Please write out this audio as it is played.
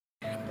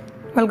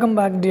Welcome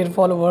back, dear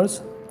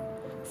followers.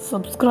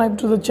 Subscribe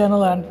to the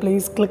channel and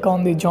please click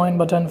on the join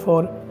button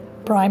for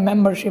Prime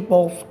membership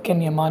of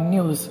Yaman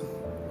News.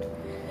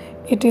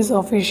 It is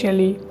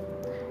officially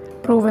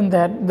proven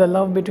that the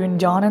love between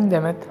Can and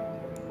Demet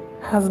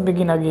has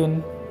begun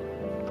again.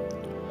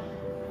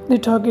 The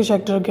Turkish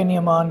actor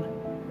Yaman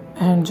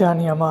and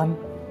Can Yaman,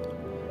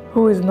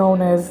 who is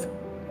known as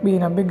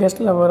being a biggest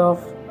lover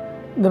of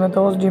Demet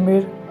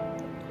Özdemir,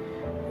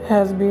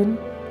 has been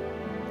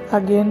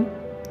again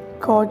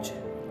caught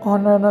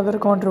on another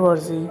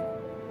controversy.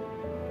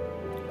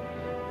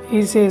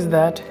 He says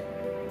that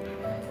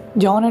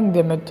Can and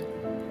Demet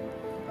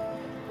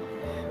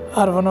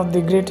are one of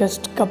the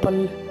greatest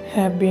couple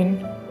have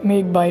been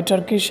made by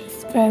Turkish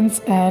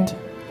fans and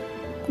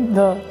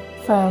the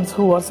fans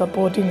who are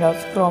supporting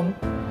us from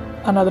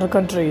another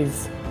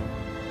countries.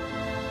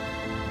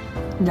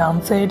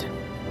 Can said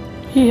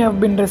he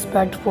have been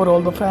respect for all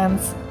the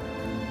fans,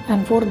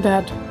 and for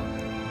that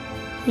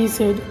he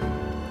said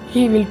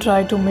he will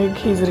try to make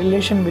his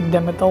relation with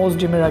Demet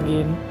Özdemir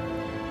again,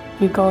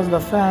 because the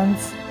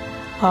fans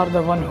are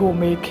the one who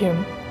make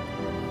him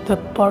the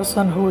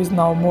person who is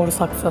now more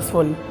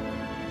successful,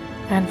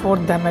 and for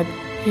Demet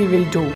he will do.